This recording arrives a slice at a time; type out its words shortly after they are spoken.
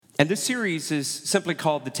And this series is simply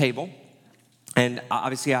called The Table. And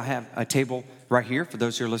obviously I have a table right here. For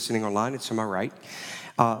those who are listening online, it's to my right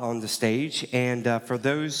on the stage. And for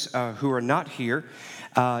those who are not here,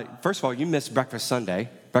 first of all, you missed Breakfast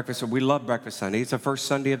Sunday. We love Breakfast Sunday. It's the first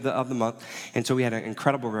Sunday of the month, and so we had an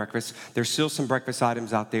incredible breakfast. There's still some breakfast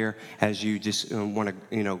items out there as you just want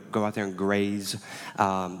to, go out there and graze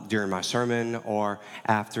during my sermon or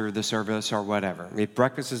after the service or whatever. If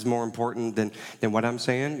breakfast is more important than what I'm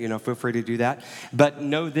saying, feel free to do that. But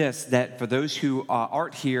know this, that for those who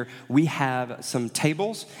aren't here, we have some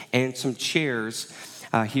tables and some chairs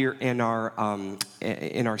here in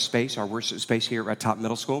our space, our worship space here at Top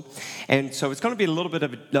Middle School, and so it's going to be a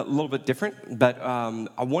little bit different. But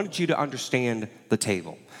I wanted you to understand the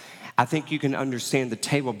table. I think you can understand the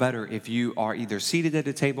table better if you are either seated at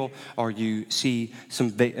a table or you see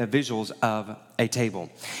some visuals of a table.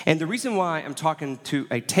 And the reason why I'm talking to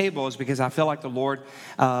a table is because I feel like the Lord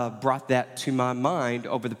brought that to my mind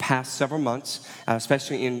over the past several months,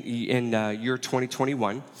 especially in year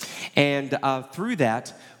 2021. And through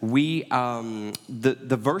that,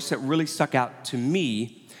 the verse that really stuck out to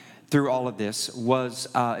me through all of this is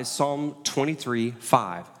Psalm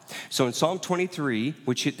 23:5. So in Psalm 23,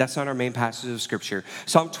 that's not our main passage of Scripture,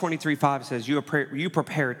 Psalm 23:5 says, You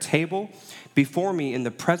prepare a table before me in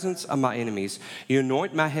the presence of my enemies. You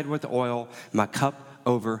anoint my head with oil, my cup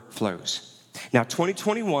overflows. Now,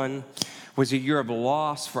 2021 was a year of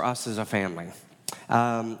loss for us as a family.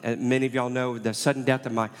 Many of y'all know the sudden death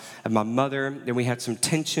of my mother. Then we had some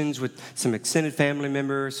tensions with some extended family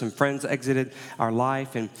members. Some friends exited our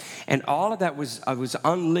life. And all of that was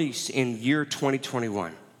unleashed in year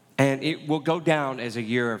 2021. And it will go down as a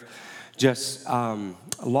year of just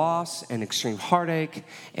loss and extreme heartache,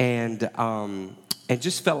 and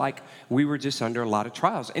just felt like we were just under a lot of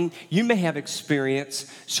trials. And you may have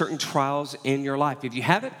experienced certain trials in your life. If you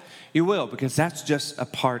haven't, you will, because that's just a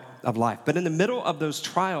part of life. But in the middle of those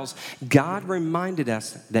trials, God reminded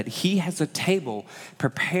us that He has a table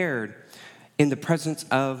prepared in the presence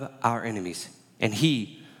of our enemies. And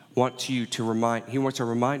He wants to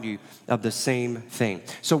remind you of the same thing.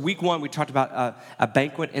 So week one, we talked about a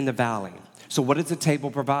banquet in the valley. So what does the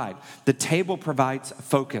table provide? The table provides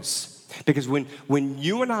focus. Because when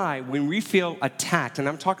you and I, when we feel attacked, and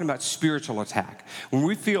I'm talking about spiritual attack, when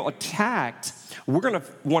we feel attacked, we're going to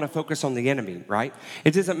want to focus on the enemy, right?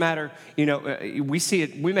 It doesn't matter,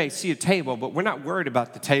 we may see a table, but we're not worried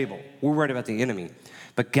about the table. We're worried about the enemy.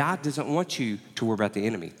 But God doesn't want you to worry about the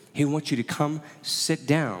enemy. He wants you to come sit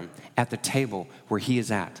down at the table where He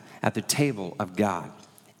is at the table of God.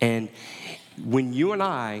 And when you and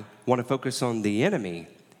I want to focus on the enemy,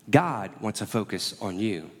 God wants to focus on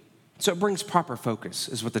you. So it brings proper focus,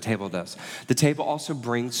 is what the table does. The table also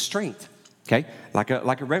brings strength, okay? Like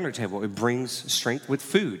a regular table, it brings strength with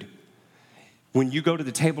food. When you go to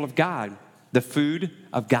the table of God, the food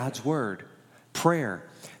of God's word, prayer,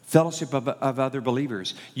 fellowship of other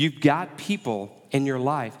believers, you've got people in your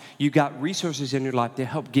life, you've got resources in your life to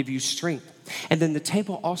help give you strength. And then the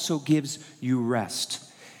table also gives you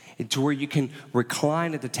rest, to where you can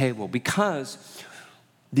recline at the table, because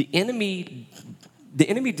the enemy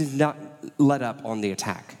does not let up on the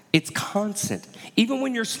attack. It's constant. Even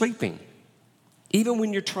when you're sleeping, even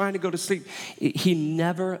when you're trying to go to sleep, he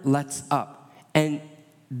never lets up. And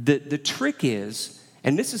the trick is,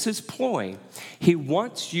 and this is his ploy, he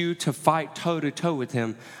wants you to fight toe-to-toe with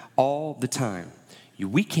him all the time.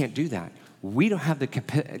 We can't do that. We don't have the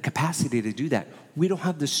capacity to do that. We don't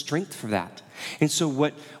have the strength for that. And so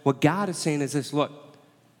what God is saying is this: look,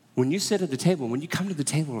 when you sit at the table, when you come to the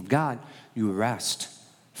table of God, you rest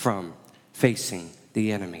from facing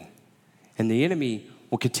the enemy. And the enemy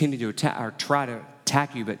will continue to attack or try to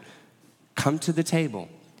attack you, but come to the table.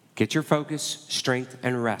 Get your focus, strength,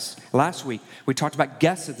 and rest. Last week, we talked about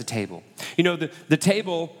guests at the table. The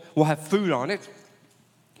table will have food on it.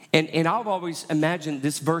 And I've always imagined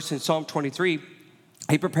this verse in Psalm 23,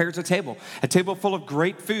 He prepares a table full of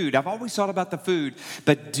great food. I've always thought about the food,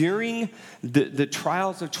 but during the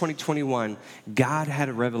trials of 2021, God had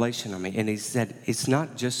a revelation on me, and He said, it's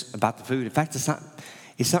not just about the food. In fact, it's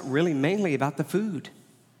not really mainly about the food.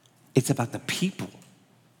 It's about the people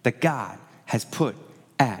that God has put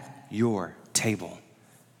at your table.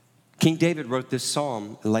 King David wrote this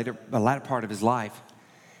psalm the latter part of his life,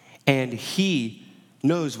 and he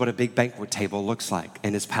knows what a big banquet table looks like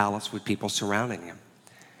in his palace with people surrounding him.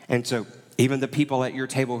 And so even the people at your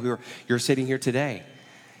table who you're sitting here today,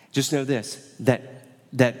 just know this,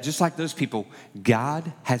 that just like those people,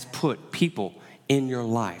 God has put people in your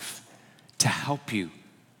life to help you.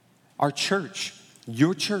 Our church,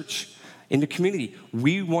 your church, in the community,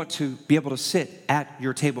 we want to be able to sit at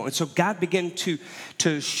your table. And so God began to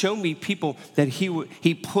show me people that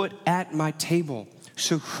he put at my table.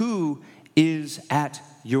 So who is at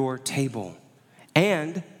your table?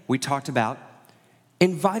 And we talked about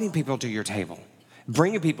inviting people to your table,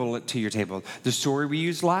 bringing people to your table. The story we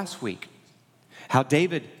used last week, how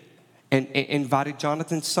David invited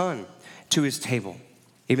Jonathan's son to his table,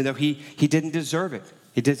 even though he didn't deserve it.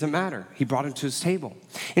 It doesn't matter. He brought him to his table.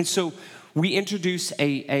 And so we introduced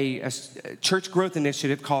a church growth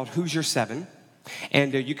initiative called Who's Your Seven?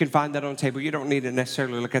 And you can find that on the table. You don't need to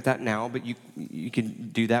necessarily look at that now, but you can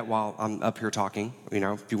do that while I'm up here talking,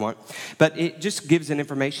 if you want. But it just gives an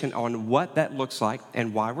information on what that looks like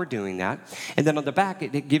and why we're doing that. And then on the back,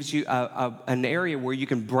 it gives you an area where you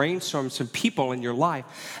can brainstorm some people in your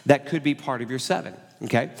life that could be part of your seven.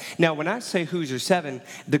 Okay. Now, when I say who's your seven,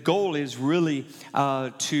 the goal is really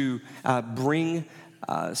to bring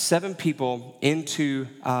 7 people into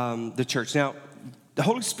the church. Now, the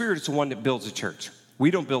Holy Spirit is the one that builds a church. We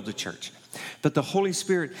don't build a church. But the Holy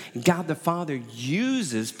Spirit, God the Father,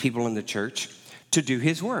 uses people in the church to do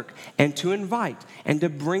his work and to invite and to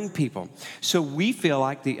bring people. So we feel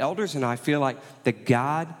like, the elders and I feel like, that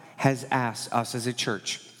God has asked us as a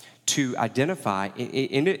church to identify,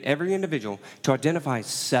 in every individual, to identify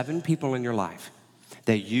 7 people in your life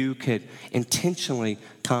that you could intentionally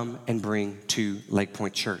come and bring to Lake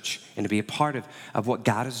Point Church and to be a part of what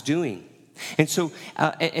God is doing. And so,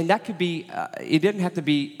 and that could be, it doesn't have to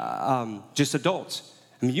be just adults.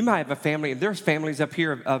 I mean, you might have a family, there's families up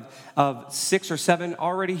here of 6 or 7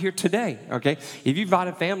 already here today, okay? If you've got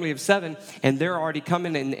a family of 7 and they're already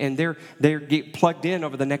coming and they're get plugged in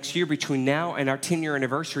over the next year between now and our 10-year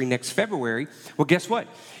anniversary next February, well, guess what?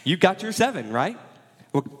 You got your 7, right?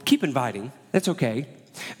 Well, keep inviting. That's okay.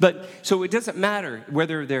 But so it doesn't matter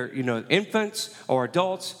whether they're, infants or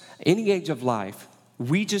adults, any age of life.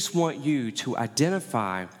 We just want you to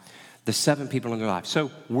identify the 7 people in their life. So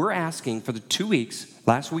we're asking for the 2 weeks.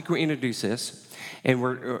 Last week we introduced this, and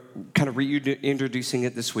we're kind of reintroducing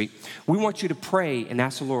it this week. We want you to pray and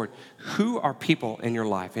ask the Lord, who are people in your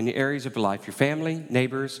life, in the areas of your life, your family,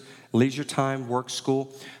 neighbors, leisure time, work,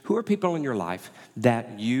 school? Who are people in your life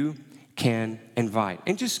that you can invite?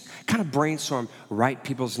 And just kind of brainstorm, write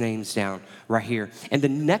people's names down right here. And the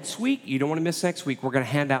next week, you don't want to miss next week, we're going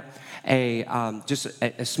to hand out just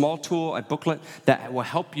a small tool, a booklet that will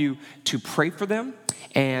help you to pray for them.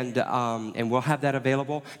 And we'll have that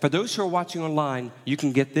available. For those who are watching online, you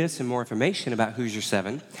can get this and more information about Who's Your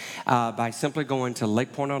Seven by simply going to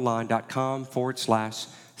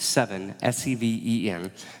lakepointonline.com/7,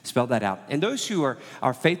 S-E-V-E-N. Spell that out. And those who are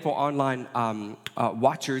faithful online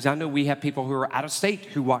watchers, I know we have people who are out of state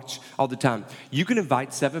who watch all the time. You can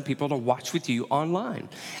invite 7 people to watch with you online.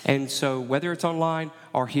 And so whether it's online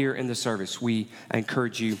or here in the service, we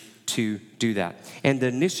encourage you to do that. And the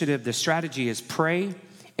initiative, the strategy is pray,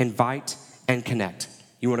 invite, and connect.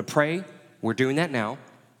 You want to pray? We're doing that now.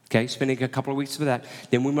 Okay, spending a couple of weeks for that.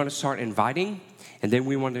 Then we want to start inviting, and then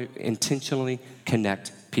we want to intentionally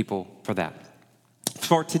connect people for that.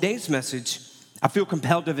 For today's message, I feel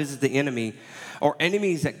compelled to visit the enemy or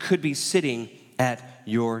enemies that could be sitting at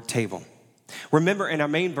your table. Remember in our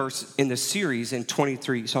main verse in the series in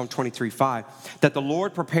Psalm 23:5, that the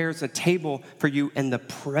Lord prepares a table for you in the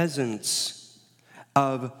presence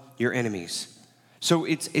of your enemies. So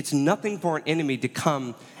it's nothing for an enemy to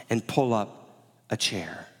come and pull up a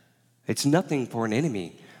chair. It's nothing for an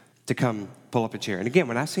enemy to come pull up a chair. And again,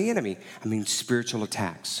 when I say enemy, I mean spiritual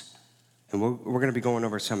attacks. And we're going to be going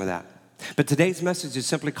over some of that. But today's message is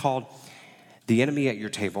simply called The Enemy at Your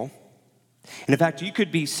Table. And in fact, you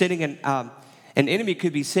could be sitting in, an enemy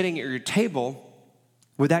could be sitting at your table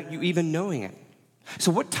without you even knowing it.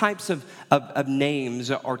 So what types of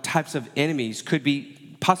names or types of enemies could be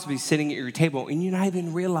possibly sitting at your table and you not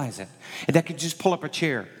even realize it? And that could just pull up a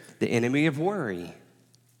chair. The enemy of worry,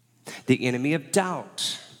 the enemy of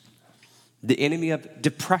doubt, the enemy of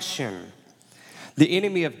depression, the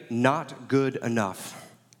enemy of not good enough,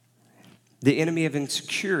 the enemy of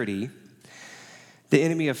insecurity, the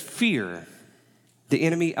enemy of fear, the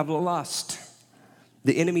enemy of lust,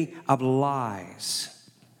 the enemy of lies.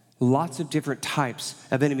 Lots of different types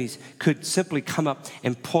of enemies could simply come up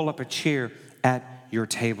and pull up a chair at your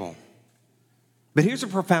table. But here's a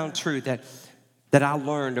profound truth that I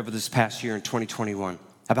learned over this past year in 2021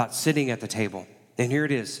 about sitting at the table. And here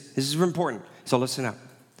it is. This is important, so listen up.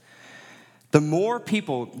 The more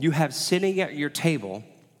people you have sitting at your table,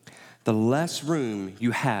 the less room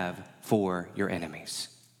you have for your enemies.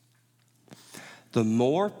 The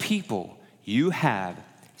more people you have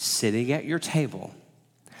sitting at your table,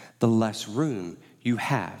 the less room you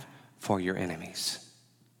have for your enemies.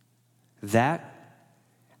 That,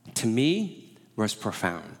 to me, was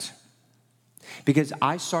profound. Because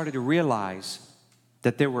I started to realize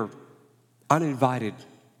that there were uninvited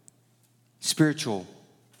spiritual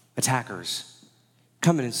attackers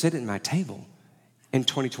coming and sitting at my table in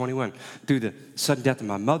 2021 through the sudden death of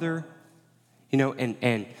my mother,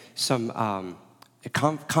 and some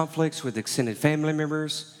conflicts with extended family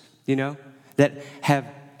members, that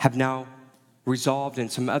have now resolved,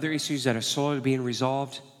 and some other issues that are slowly being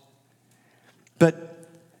resolved. But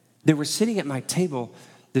they were sitting at my table.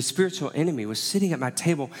 The spiritual enemy was sitting at my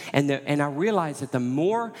table, and I realized that the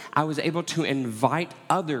more I was able to invite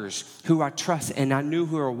others who I trust and I knew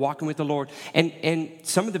who are walking with the Lord, and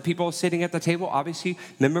some of the people sitting at the table, obviously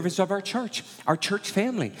members of our church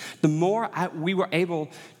family, the more we were able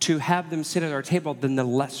to have them sit at our table, then the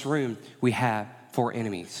less room we have for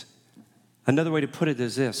enemies. Another way to put it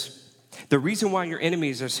is this: the reason why your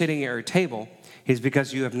enemies are sitting at your table is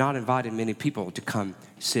because you have not invited many people to come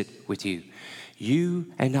sit with you.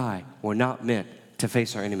 You and I were not meant to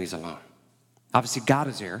face our enemies alone. Obviously, God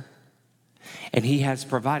is there, and He has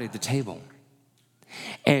provided the table.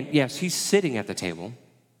 And yes, He's sitting at the table,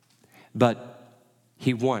 but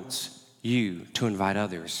He wants you to invite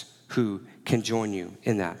others who can join you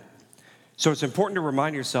in that. So it's important to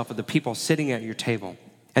remind yourself of the people sitting at your table.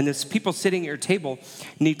 And these people sitting at your table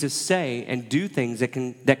need to say and do things that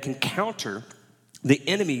can counter the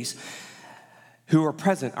enemies who are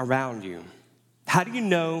present around you. How do you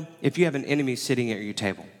know if you have an enemy sitting at your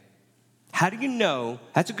table? How do you know?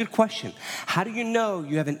 That's a good question. How do you know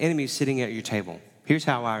you have an enemy sitting at your table? Here's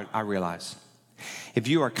how I realize. If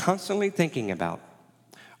you are constantly thinking about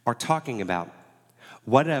or talking about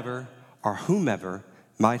whatever or whomever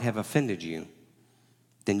might have offended you,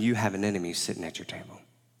 then you have an enemy sitting at your table.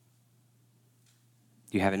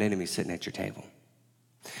 You have an enemy sitting at your table.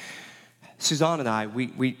 Suzanne and I,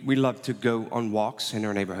 we love to go on walks in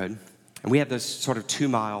our neighborhood. And we have this sort of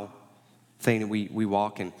 2-mile thing that we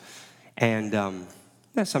walk, and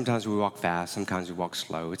sometimes we walk fast, sometimes we walk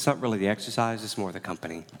slow. It's not really the exercise, it's more the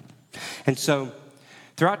company. And so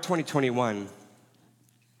throughout 2021,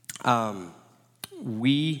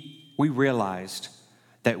 we realized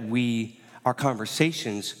that our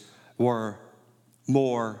conversations were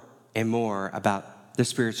more and more about the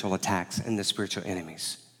spiritual attacks and the spiritual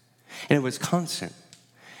enemies. And it was constant.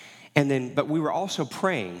 But we were also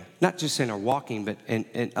praying, not just in our walking, but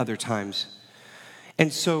in other times.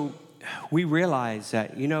 And so we realized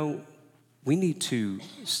that, we need to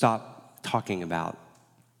stop talking about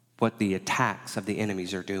what the attacks of the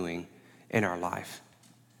enemies are doing in our life,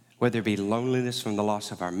 whether it be loneliness from the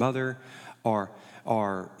loss of our mother or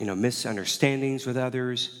misunderstandings with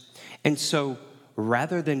others. And so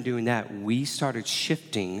rather than doing that, we started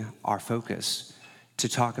shifting our focus to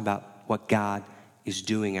talk about what God is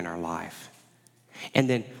doing in our life. And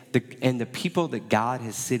then the people that God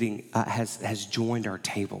has joined our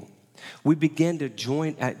table. We began to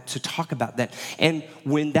to talk about that. And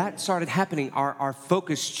when that started happening, our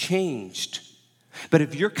focus changed. But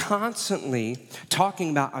if you're constantly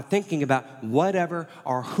talking about or thinking about whatever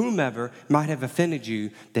or whomever might have offended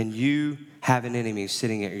you, then you have an enemy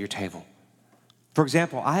sitting at your table. For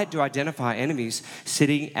example, I had to identify enemies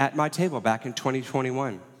sitting at my table back in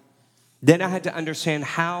 2021. Then I had to understand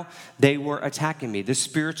how they were attacking me, the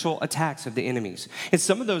spiritual attacks of the enemies. And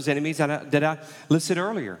some of those enemies that I listed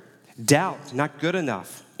earlier: doubt, not good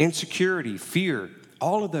enough, insecurity, fear,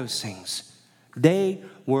 all of those things. They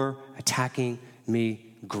were attacking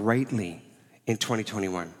me greatly in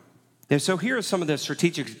 2021. And so here are some of the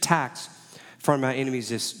strategic attacks from my enemies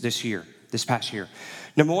this past year.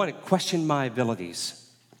 Number one, question my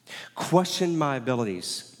abilities. Question my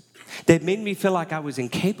abilities. They've made me feel like I was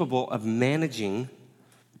incapable of managing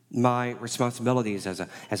my responsibilities as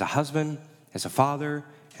a husband, as a father,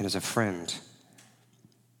 and as a friend.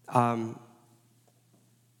 I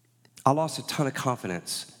lost a ton of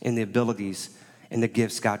confidence in the abilities and the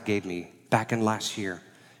gifts God gave me back in last year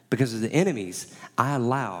because of the enemies I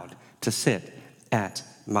allowed to sit at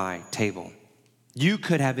my table. You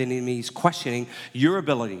could have enemies questioning your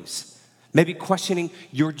abilities, maybe questioning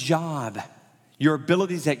your job, your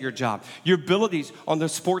abilities at your job, your abilities on the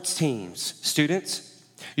sports teams, students,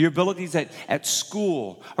 your abilities at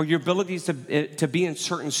school, or your abilities to be in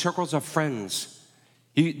certain circles of friends.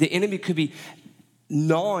 The enemy could be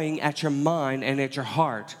gnawing at your mind and at your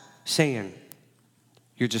heart, saying,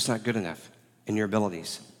 you're just not good enough in your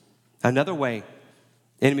abilities. Another way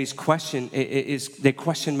enemies question is they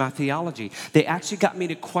question my theology. They actually got me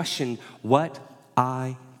to question what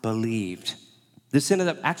I believed. This ended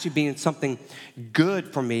up actually being something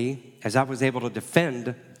good for me as I was able to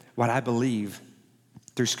defend what I believe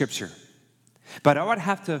through Scripture. But I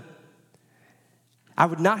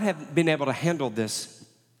would not have been able to handle this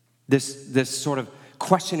sort of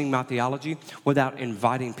questioning my theology without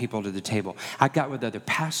inviting people to the table. I got with other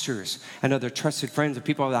pastors and other trusted friends and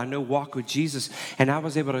people that I know walk with Jesus, and I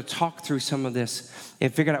was able to talk through some of this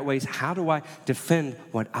and figure out ways, how do I defend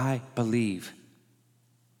what I believe?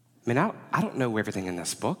 I mean, I don't know everything in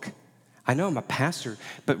this book. I know I'm a pastor,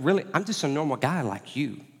 but really, I'm just a normal guy like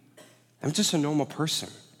you. I'm just a normal person.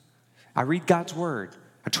 I read God's word.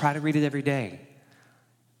 I try to read it every day.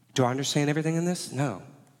 Do I understand everything in this? No.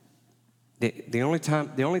 The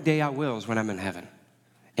only day I will is when I'm in heaven,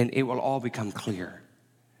 and it will all become clear.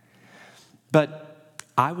 But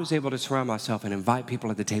I was able to surround myself and invite people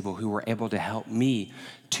at the table who were able to help me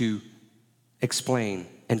to explain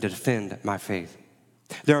and to defend my faith.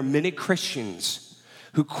 There are many Christians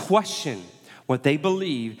who question what they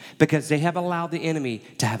believe because they have allowed the enemy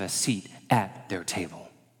to have a seat at their table.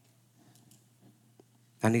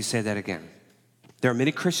 I need to say that again. There are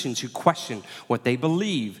many Christians who question what they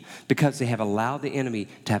believe because they have allowed the enemy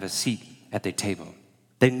to have a seat at their table.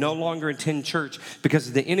 They no longer attend church because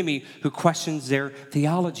of the enemy who questions their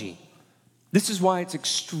theology. This is why it's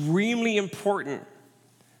extremely important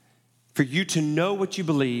for you to know what you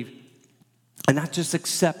believe and not just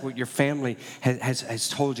accept what your family has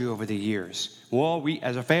told you over the years. Well,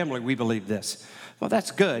 as a family, we believe this. Well,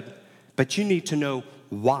 that's good, but you need to know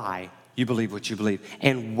why you believe what you believe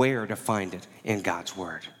and where to find it in God's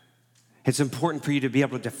word. It's important for you to be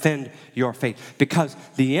able to defend your faith because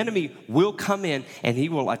the enemy will come in and he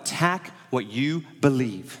will attack what you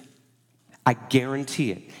believe. I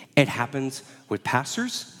guarantee it. It happens with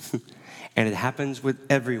pastors and it happens with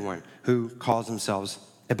everyone who calls themselves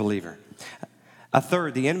a believer. A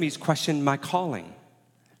third, the enemy's questioned my calling.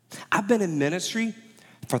 I've been in ministry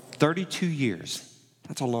for 32 years.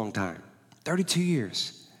 That's a long time. 32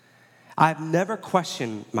 years. I've never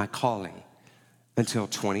questioned my calling until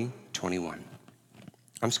 2021.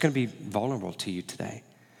 I'm just going to be vulnerable to you today.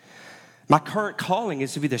 My current calling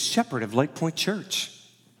is to be the shepherd of Lake Point Church.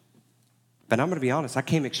 But I'm going to be honest, I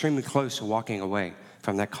came extremely close to walking away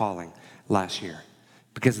from that calling last year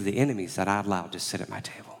because of the enemies that I allowed to sit at my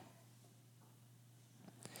table.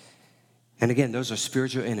 And again, those are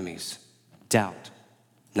spiritual enemies. Doubt,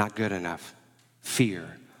 not good enough,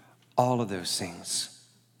 fear, all of those things.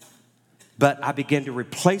 But I began to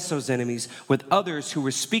replace those enemies with others who were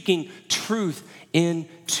speaking truth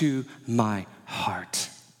into my heart.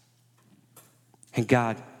 And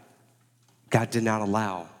God did not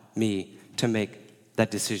allow me to make that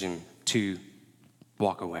decision to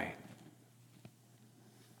walk away.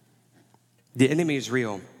 The enemy is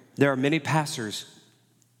real. There are many pastors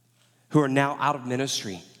who are now out of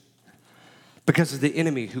ministry because of the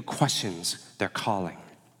enemy who questions their calling.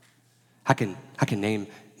 I can name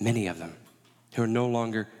many of them who are no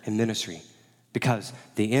longer in ministry because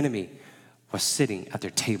the enemy was sitting at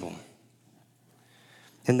their table.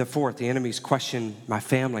 And the fourth, the enemies question my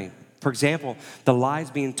family. For example, the lies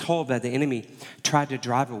being told that the enemy tried to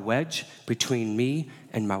drive a wedge between me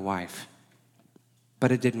and my wife.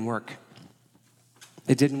 But it didn't work.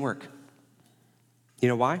 It didn't work. You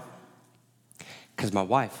know why? Because my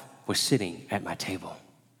wife was sitting at my table.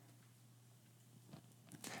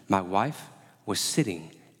 My wife was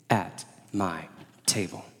sitting at my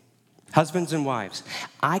table. Husbands and wives,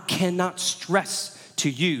 I cannot stress to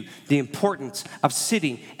you the importance of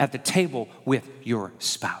sitting at the table with your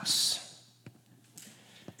spouse.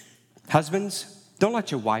 Husbands, don't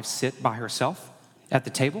let your wife sit by herself at the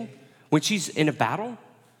table when she's in a battle.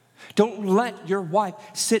 Don't let your wife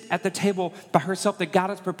sit at the table by herself that God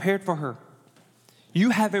has prepared for her.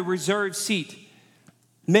 You have a reserved seat.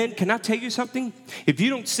 Men, can I tell you something? If you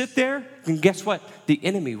don't sit there, then guess what? The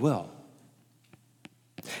enemy will.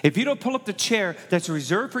 If you don't pull up the chair that's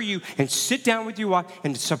reserved for you and sit down with your wife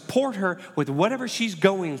and support her with whatever she's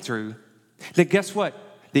going through, then guess what?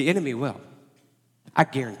 The enemy will. I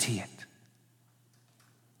guarantee it.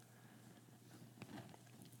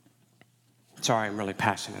 Sorry, I'm really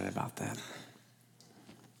passionate about that.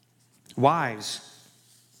 Wives,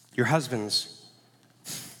 your husbands,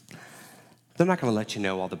 they're not going to let you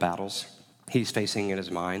know all the battles he's facing in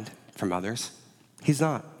his mind from others. He's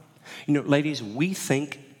not. You know, ladies, we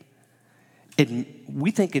think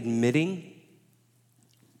admitting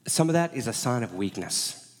some of that is a sign of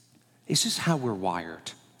weakness. It's just how we're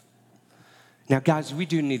wired. Now, guys, we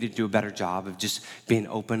do need to do a better job of just being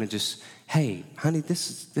open and just, hey, honey,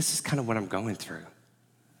 this is kind of what I'm going through.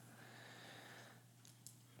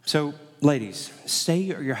 So, ladies,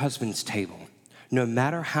 stay at your husband's table, no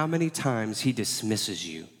matter how many times he dismisses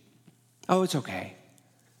you. Oh, it's okay.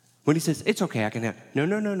 When he says, it's okay, I can have,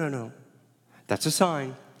 no. That's a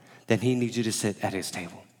sign that he needs you to sit at his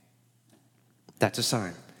table. That's a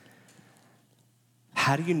sign.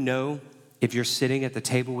 How do you know if you're sitting at the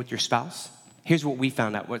table with your spouse? Here's what we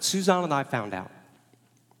found out, what Suzanne and I found out.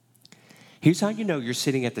 Here's how you know you're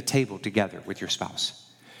sitting at the table together with your spouse.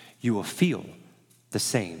 You will feel the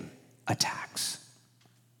same attacks.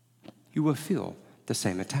 You will feel the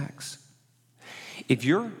same attacks. If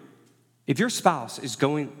your spouse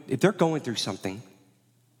if they're going through something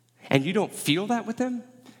and you don't feel that with them,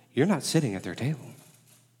 you're not sitting at their table.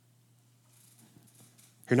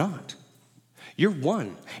 You're not. You're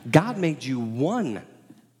one. God made you one.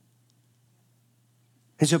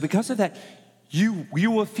 And so because of that, you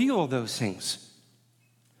will feel those things.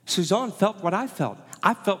 Suzanne felt what I felt.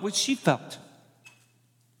 I felt what she felt.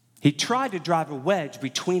 He tried to drive a wedge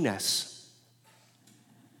between us.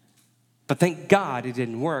 But thank God it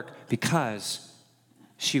didn't work because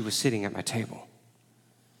she was sitting at my table.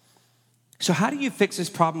 So how do you fix this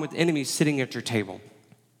problem with enemies sitting at your table?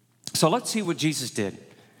 So let's see what Jesus did.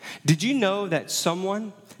 Did you know that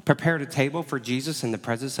someone prepared a table for Jesus in the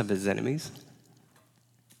presence of his enemies?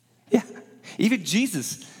 Yeah, even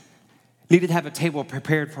Jesus needed to have a table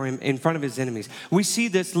prepared for him in front of his enemies. We see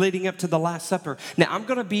this leading up to the Last Supper. Now, I'm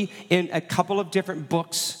going to be in a couple of different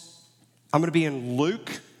books. I'm going to be in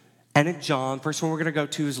Luke and in John. First one we're going to go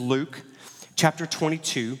to is Luke chapter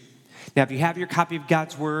 22. Now, if you have your copy of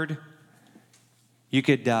God's Word, you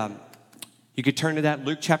could turn to that,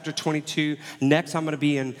 Luke chapter 22. Next, I'm going to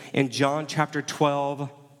be in John chapter 12.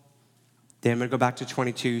 Then I'm going to go back to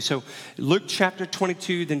 22. So Luke chapter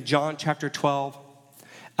 22, then John chapter 12.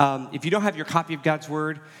 If you don't have your copy of God's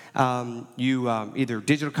Word, you either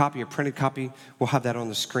digital copy or printed copy, we'll have that on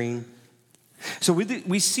the screen. So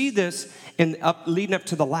we see this leading up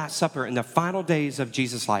to the Last Supper in the final days of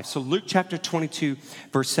Jesus' life. So Luke chapter 22,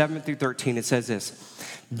 verse 7 through 13, it says this.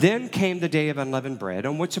 Then came the day of unleavened bread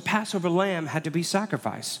on which a Passover lamb had to be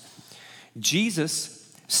sacrificed. Jesus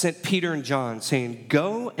sent Peter and John saying,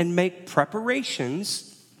 go and make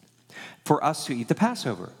preparations for us to eat the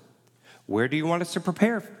Passover. Where do you want us to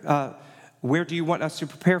prepare? Where do you want us to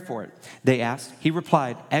prepare for it? They asked. He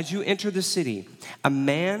replied, as you enter the city, a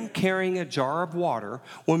man carrying a jar of water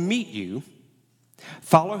will meet you.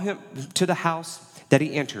 Follow him to the house that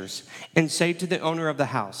he enters and say to the owner of the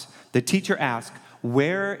house, the teacher asked,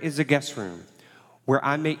 where is the guest room where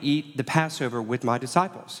I may eat the Passover with my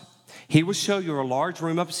disciples? He will show you a large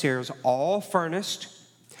room upstairs, all furnished.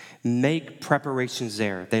 Make preparations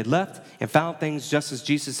there. They left and found things just as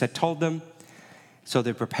Jesus had told them. So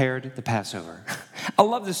they prepared the Passover. I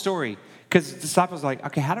love this story because the disciples are like,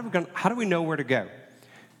 okay, how do we know where to go?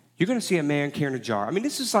 You're going to see a man carrying a jar. I mean,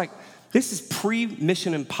 this is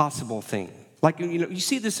pre-Mission Impossible thing. Like, you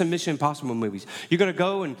see this in Mission Impossible movies. You're going to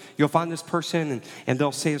go and you'll find this person and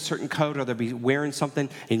they'll say a certain code or they'll be wearing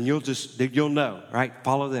something and you'll know, right?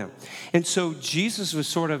 Follow them. And so Jesus was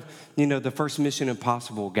sort of, the first Mission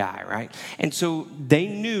Impossible guy, right? And so they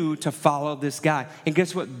knew to follow this guy. And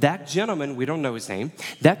guess what? That gentleman, we don't know his name,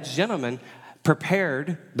 that gentleman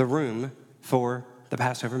prepared the room for the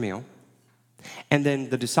Passover meal. And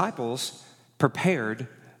then the disciples prepared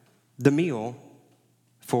the meal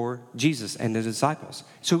for Jesus and the disciples.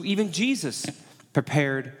 So even Jesus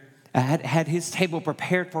had his table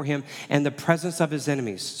prepared for him in the presence of his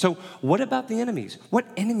enemies. So what about the enemies? What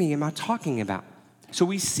enemy am I talking about? So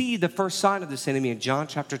we see the first sign of this enemy in John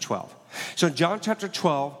chapter 12. So in John chapter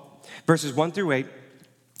 12, verses 1 through 8,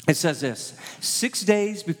 it says this, 6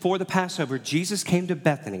 days before the Passover, Jesus came to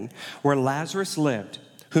Bethany where Lazarus lived,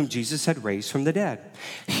 whom Jesus had raised from the dead.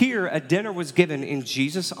 Here a dinner was given in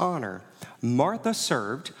Jesus' honor. Martha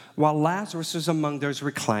served, while Lazarus was among those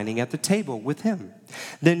reclining at the table with him.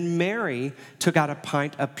 Then Mary took out a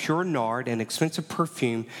pint of pure nard, an expensive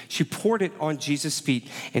perfume. She poured it on Jesus' feet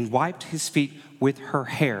and wiped his feet with her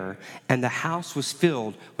hair, and the house was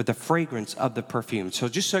filled with the fragrance of the perfume. So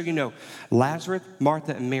just so you know, Lazarus,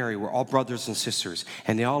 Martha, and Mary were all brothers and sisters,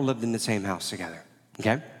 and they all lived in the same house together,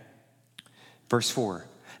 okay? Verse 4,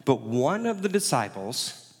 but one of the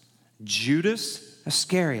disciples, Judas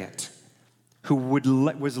Iscariot, who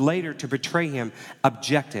was later to betray him,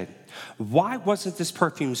 objected. Why wasn't this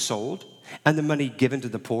perfume sold and the money given to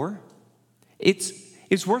the poor?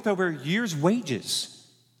 It's worth over a year's wages.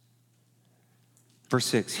 Verse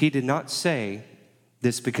 6, he did not say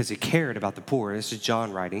this because he cared about the poor. This is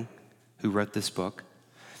John writing, who wrote this book.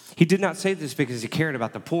 He did not say this because he cared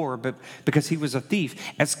about the poor, but because he was a thief.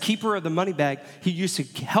 As keeper of the money bag, he used to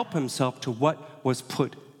help himself to what was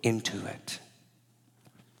put into it.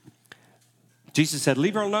 Jesus said,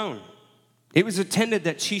 leave her alone. It was intended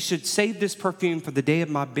that she should save this perfume for the day of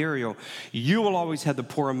my burial. You will always have the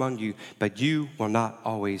poor among you, but you will not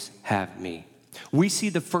always have me. We see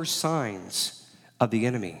the first signs of the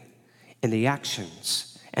enemy in the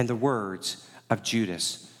actions and the words of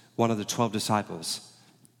Judas, one of the 12 disciples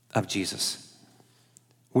of Jesus.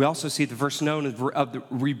 We also see the first known of the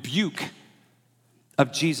rebuke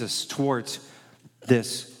of Jesus towards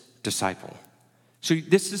this disciple. So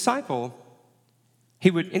this disciple,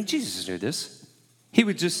 and Jesus knew this, he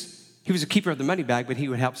was a keeper of the money bag, but he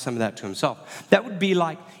would help some of that to himself. That would be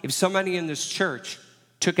like if somebody in this church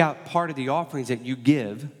took out part of the offerings that you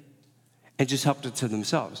give and just helped it to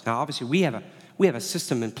themselves. Now, obviously, we have a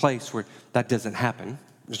system in place where that doesn't happen.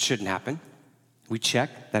 It shouldn't happen. We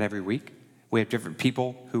check that every week. We have different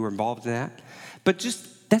people who are involved in that. But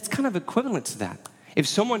just that's kind of equivalent to that. If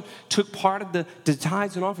someone took part of the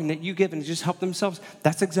tithes and offering that you give and just helped themselves,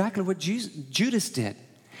 that's exactly what Judas did.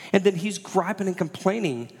 And then he's griping and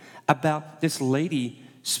complaining about this lady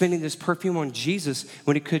spending this perfume on Jesus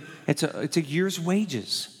when it's a year's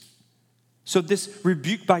wages. So this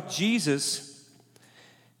rebuke by Jesus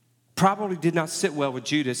probably did not sit well with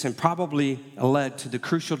Judas and probably led to the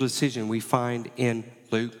crucial decision we find in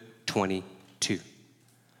Luke 22.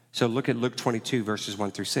 So look at Luke 22, verses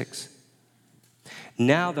 1 through 6.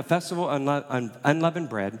 Now the festival of unleavened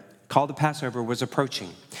bread, called the Passover, was approaching,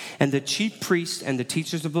 and the chief priests and the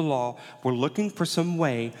teachers of the law were looking for some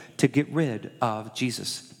way to get rid of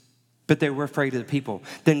Jesus. But they were afraid of the people.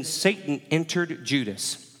 Then Satan entered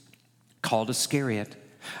Judas, called Iscariot,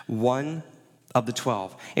 one of the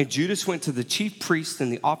 12. And Judas went to the chief priests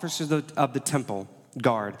and the officers of the temple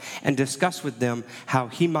guard and discussed with them how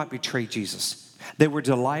he might betray Jesus. They were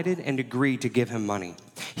delighted and agreed to give him money.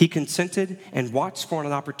 He consented and watched for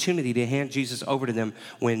an opportunity to hand Jesus over to them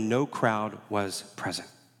when no crowd was present.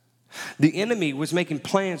 The enemy was making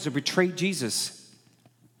plans to betray Jesus.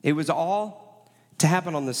 It was all to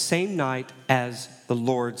happen on the same night as the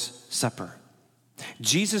Lord's Supper.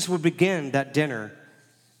 Jesus would begin that dinner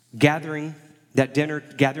gathering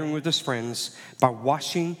with his friends by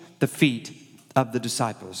washing the feet of the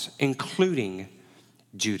disciples, including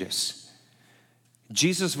Judas.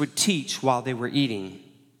 Jesus would teach while they were eating,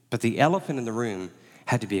 but the elephant in the room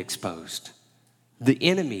had to be exposed. The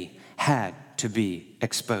enemy had to be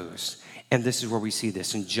exposed. And this is where we see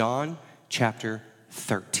this in John chapter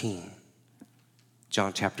 13.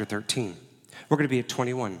 John chapter 13. We're going to be at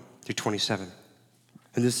 21 through 27.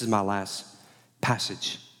 And this is my last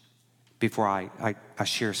passage before I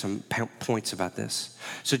share some points about this.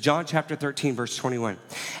 So John chapter 13, verse 21.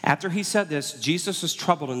 After he said this, Jesus was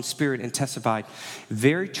troubled in spirit and testified,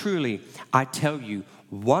 "Very truly, I tell you,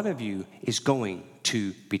 one of you is going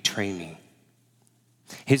to betray me."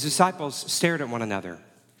 His disciples stared at one another,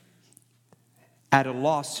 at a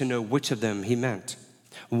loss to know which of them he meant.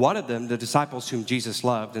 One of them, the disciples whom Jesus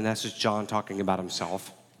loved, and that's just John talking about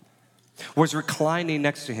himself, was reclining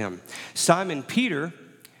next to him. Simon Peter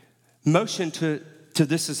motioned to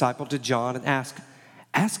this disciple, to John, and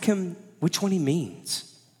ask him which one he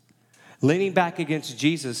means. Leaning back against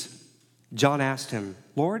Jesus, John asked him,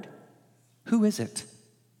 "Lord, who is it?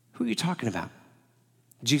 Who are you talking about?"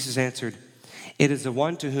 Jesus answered, "It is the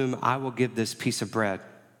one to whom I will give this piece of bread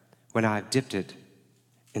when I have dipped it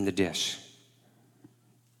in the dish."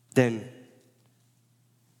 Then,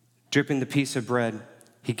 dripping the piece of bread,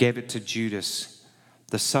 he gave it to Judas,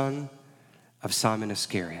 the son of Simon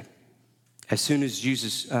Iscariot. As soon as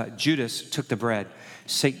Judas took the bread,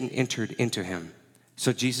 Satan entered into him.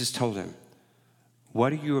 So Jesus told him,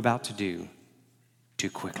 "What are you about to do? Do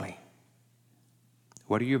quickly."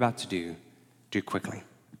 What are you about to do? Do quickly.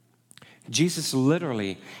 Jesus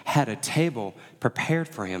literally had a table prepared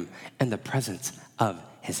for him in the presence of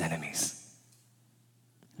his enemies.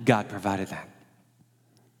 God provided that.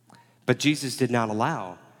 But Jesus did not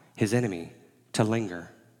allow his enemy to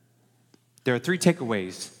linger. There are three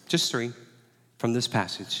takeaways, just three, from this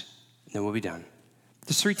passage, and then we'll be done.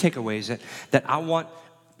 There's three takeaways that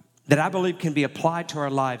I believe can be applied to our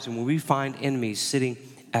lives when we find enemies sitting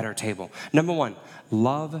at our table. Number one,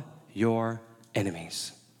 love your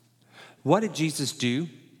enemies. What did Jesus do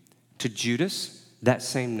to Judas that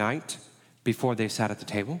same night before they sat at the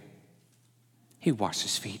table? He washed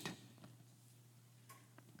his feet.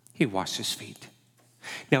 He washed his feet.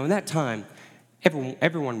 Now, in that time,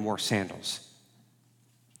 everyone wore sandals.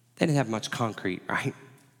 They didn't have much concrete, right,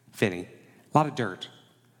 Finney? A lot of dirt.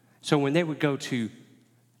 So when they would go to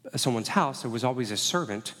someone's house, there was always a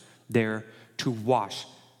servant there to wash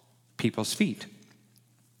people's feet.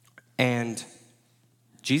 And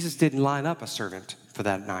Jesus didn't line up a servant for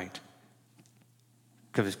that night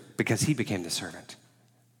because he became the servant.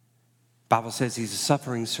 Bible says he's a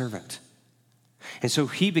suffering servant. And so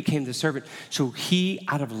he became the servant. So he,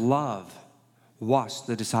 out of love, washed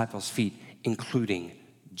the disciples' feet, including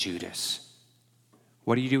Judas.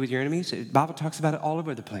 What do you do with your enemies? The Bible talks about it all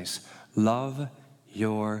over the place. Love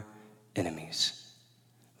your enemies.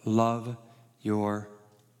 Love your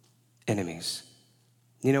enemies.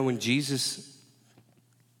 You know, when Jesus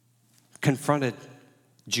confronted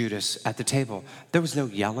Judas at the table, there was no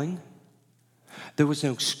yelling. There was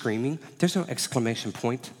no screaming. There's no exclamation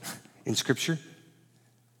point in Scripture.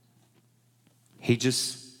 He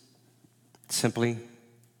just simply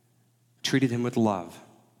treated him with love.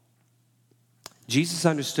 Jesus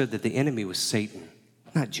understood that the enemy was Satan,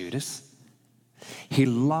 not Judas. He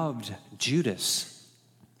loved Judas,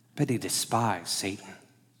 but he despised Satan.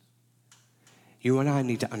 You and I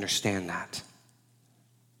need to understand that.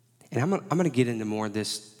 And I'm going to get into more of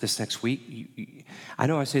this next week. I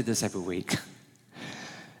know I say this every week.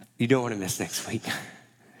 You don't want to miss next week.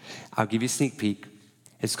 I'll give you a sneak peek.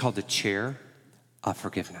 It's called the Chair of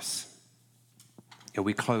Forgiveness. And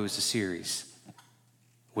we close the series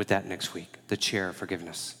with that next week, the Chair of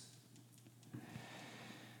Forgiveness.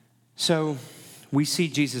 So we see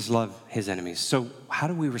Jesus love his enemies. So how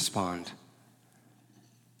do we respond?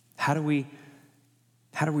 How do we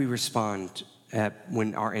respond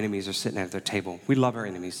when our enemies are sitting at their table? We love our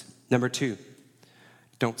enemies. Number 2,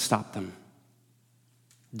 don't stop them.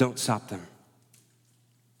 Don't stop them.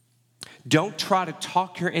 Don't try to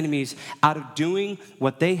talk your enemies out of doing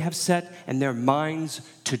what they have set in their minds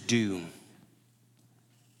to do.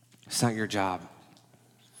 It's not your job.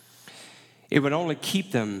 It would only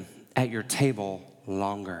keep them at your table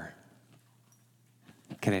longer.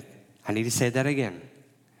 I need to say that again.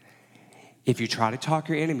 If you try to talk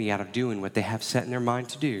your enemy out of doing what they have set in their mind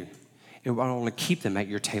to do, it will only keep them at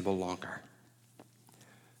your table longer.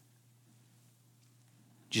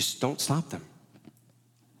 Just don't stop them.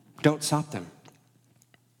 Don't stop them.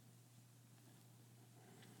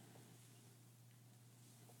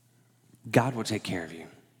 God will take care of you.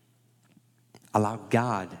 Allow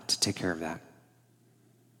God to take care of that.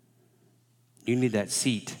 You need that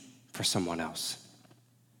seat for someone else.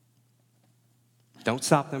 Don't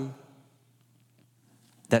stop them.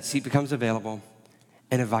 That seat becomes available,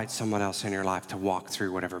 and invite someone else in your life to walk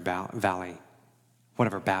through whatever valley,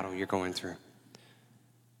 whatever battle you're going through.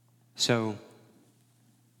 So,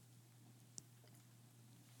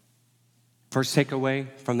 first takeaway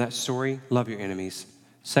from that story, love your enemies.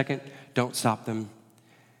 Second, don't stop them.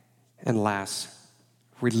 And last,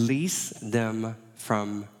 release them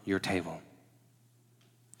from your table.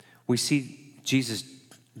 We see Jesus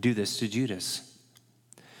do this to Judas.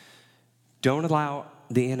 Don't allow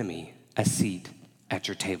the enemy a seat at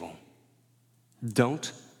your table.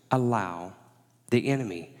 Don't allow the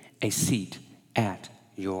enemy a seat at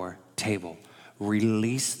your table.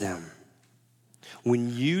 Release them. When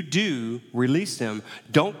you do release them,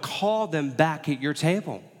 don't call them back at your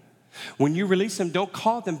table. When you release them, don't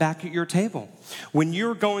call them back at your table. When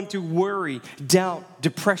you're going through worry, doubt,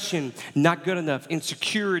 depression, not good enough,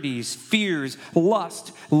 insecurities, fears,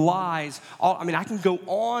 lust, lies, I can go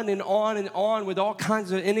on and on and on with all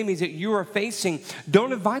kinds of enemies that you are facing.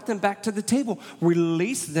 Don't invite them back to the table.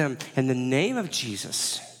 Release them in the name of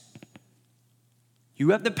Jesus. You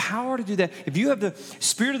have the power to do that. If you have the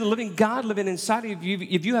Spirit of the living God living inside of you,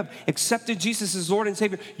 if you have accepted Jesus as Lord and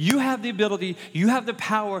Savior, you have the ability, you have the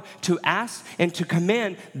power to ask and to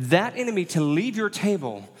command that enemy to leave your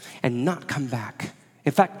table and not come back.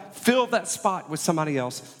 In fact, fill that spot with somebody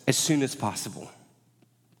else as soon as possible.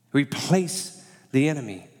 Replace the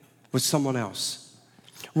enemy with someone else.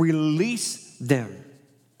 Release them.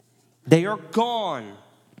 They are gone.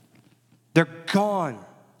 They're gone.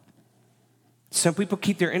 Some people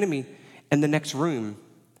keep their enemy in the next room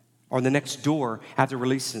or the next door after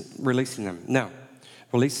releasing them. No,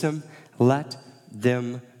 release them, let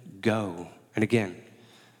them go. And again,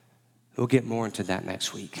 we'll get more into that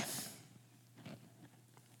next week.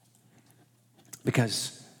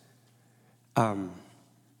 Because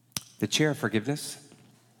the chair of forgiveness,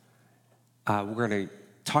 we're going to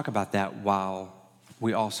talk about that while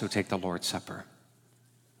we also take the Lord's Supper.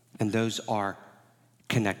 And those are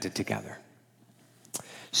connected together.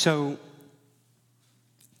 So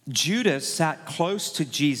Judas sat close to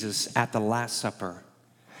Jesus at the Last Supper,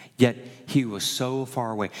 yet he was so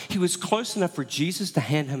far away. He was close enough for Jesus to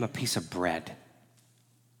hand him a piece of bread.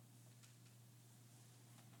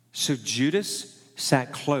 So Judas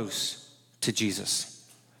sat close to Jesus,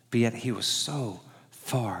 but yet he was so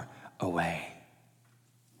far away.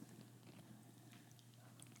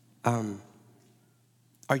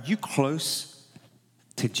 Are you close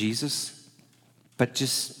to Jesus, but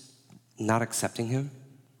just not accepting him?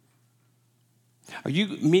 Are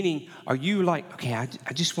you like, okay, I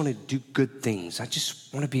just want to do good things. I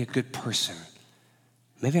just want to be a good person.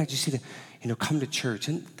 Maybe I just need to, come to church.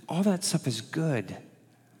 And all that stuff is good.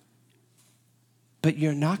 But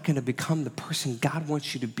you're not going to become the person God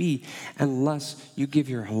wants you to be unless you give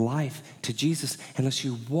your life to Jesus, unless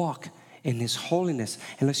you walk in his holiness,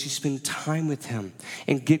 unless you spend time with him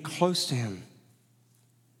and get close to him.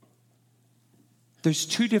 There's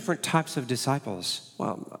two different types of disciples.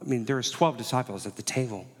 Well, there's 12 disciples at the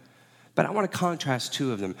table. But I want to contrast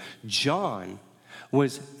two of them. John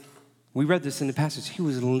we read this in the passage, he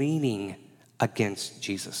was leaning against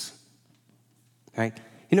Jesus. Right?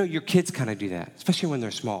 Your kids kind of do that, especially when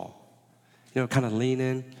they're small. Kind of lean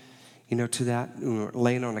in, to that,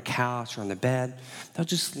 laying on a couch or on the bed. They'll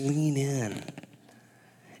just lean in.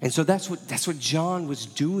 And so that's what John was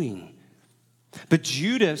doing. But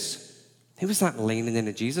Judas, he was not leaning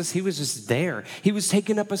into Jesus. He was just there. He was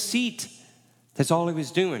taking up a seat. That's all he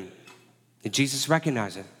was doing. And Jesus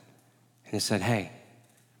recognized it. And he said, hey,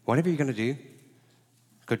 whatever you're going to do,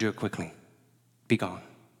 go do it quickly. Be gone.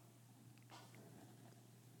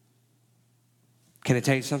 Can I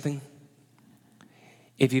tell you something?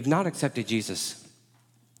 If you've not accepted Jesus,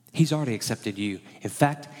 he's already accepted you. In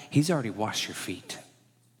fact, he's already washed your feet.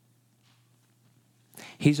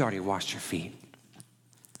 He's already washed your feet.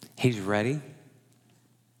 He's ready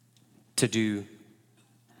to do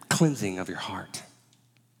cleansing of your heart.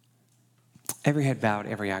 Every head bowed,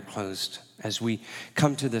 every eye closed, as we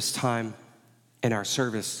come to this time in our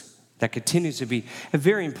service that continues to be a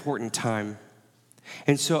very important time.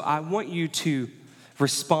 And so I want you to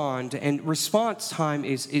respond, and response time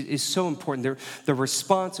is so important. The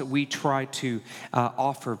response that we try to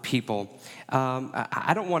offer people.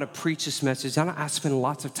 I don't want to preach this message. I spend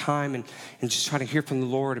lots of time and just try to hear from the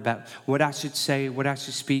Lord about what I should say, what I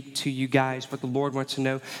should speak to you guys, what the Lord wants to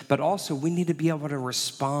know. But also, we need to be able to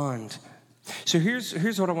respond. So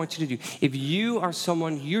here's what I want you to do. If you are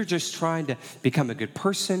someone, you're just trying to become a good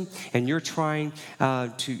person, and you're trying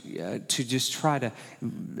to just try to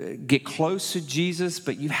get close to Jesus,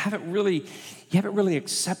 but you haven't really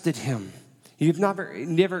accepted him. You've never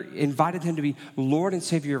invited him to be Lord and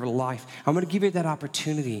Savior of your life. I'm going to give you that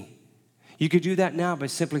opportunity. You could do that now by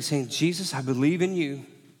simply saying, Jesus, I believe in you.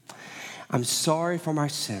 I'm sorry for my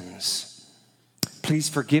sins. Please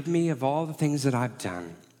forgive me of all the things that I've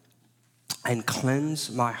done. And cleanse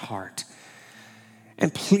my heart.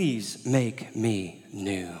 And please make me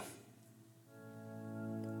new.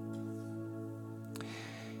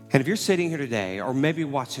 And if you're sitting here today, or maybe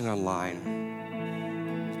watching online,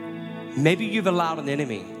 maybe you've allowed an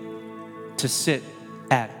enemy to sit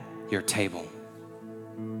at your table.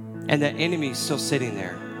 And that enemy is still sitting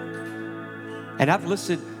there. And I've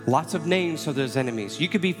listed lots of names for those enemies. You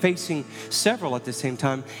could be facing several at the same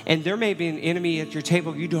time, and there may be an enemy at your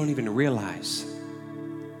table you don't even realize.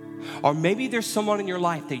 Or maybe there's someone in your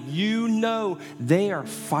life that they are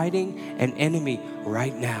fighting an enemy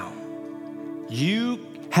right now. You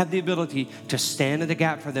have the ability to stand in the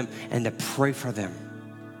gap for them and to pray for them.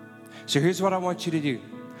 So here's what I want you to do.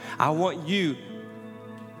 I want you,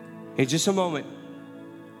 in just a moment,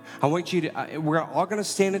 we're all going to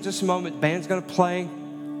stand in just a moment. Band's going to play.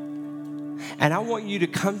 And I want you to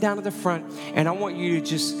come down to the front, and I want you to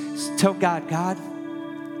just tell God,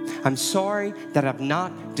 I'm sorry that I've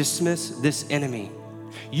not dismissed this enemy.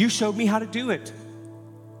 You showed me how to do it.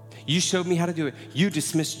 You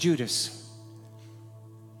dismissed Judas.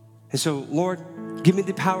 And so, Lord, give me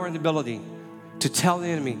the power and the ability to tell the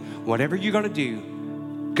enemy, whatever you're going to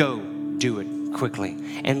do, go do it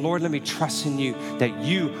quickly. And Lord, let me trust in you that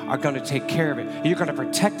you are going to take care of it. You're going to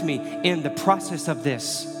protect me in the process of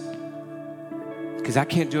this, because I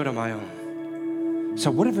can't do it on my own.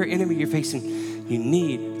 So whatever enemy you're facing, you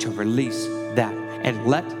need to release that and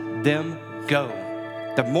let them go.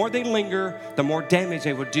 The more they linger, the more damage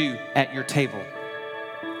they will do at your table.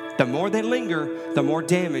 The more they linger, the more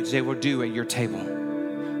damage they will do at your table.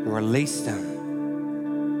 Release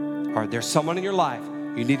them. Or there's someone in your life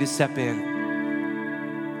you need to step in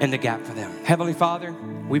the gap for them. Heavenly Father,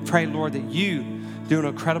 we pray, Lord, that you do an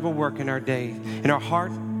incredible work in our day, in our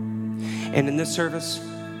heart, and in this service.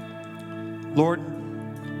 Lord,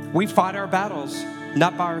 we fight our battles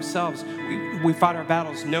not by ourselves. We fight our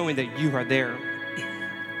battles knowing that you are there.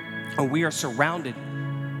 And we are surrounded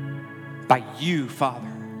by you, Father.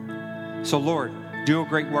 So, Lord, do a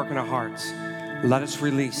great work in our hearts. Let us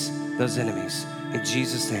release those enemies. In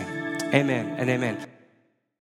Jesus' name, amen and amen.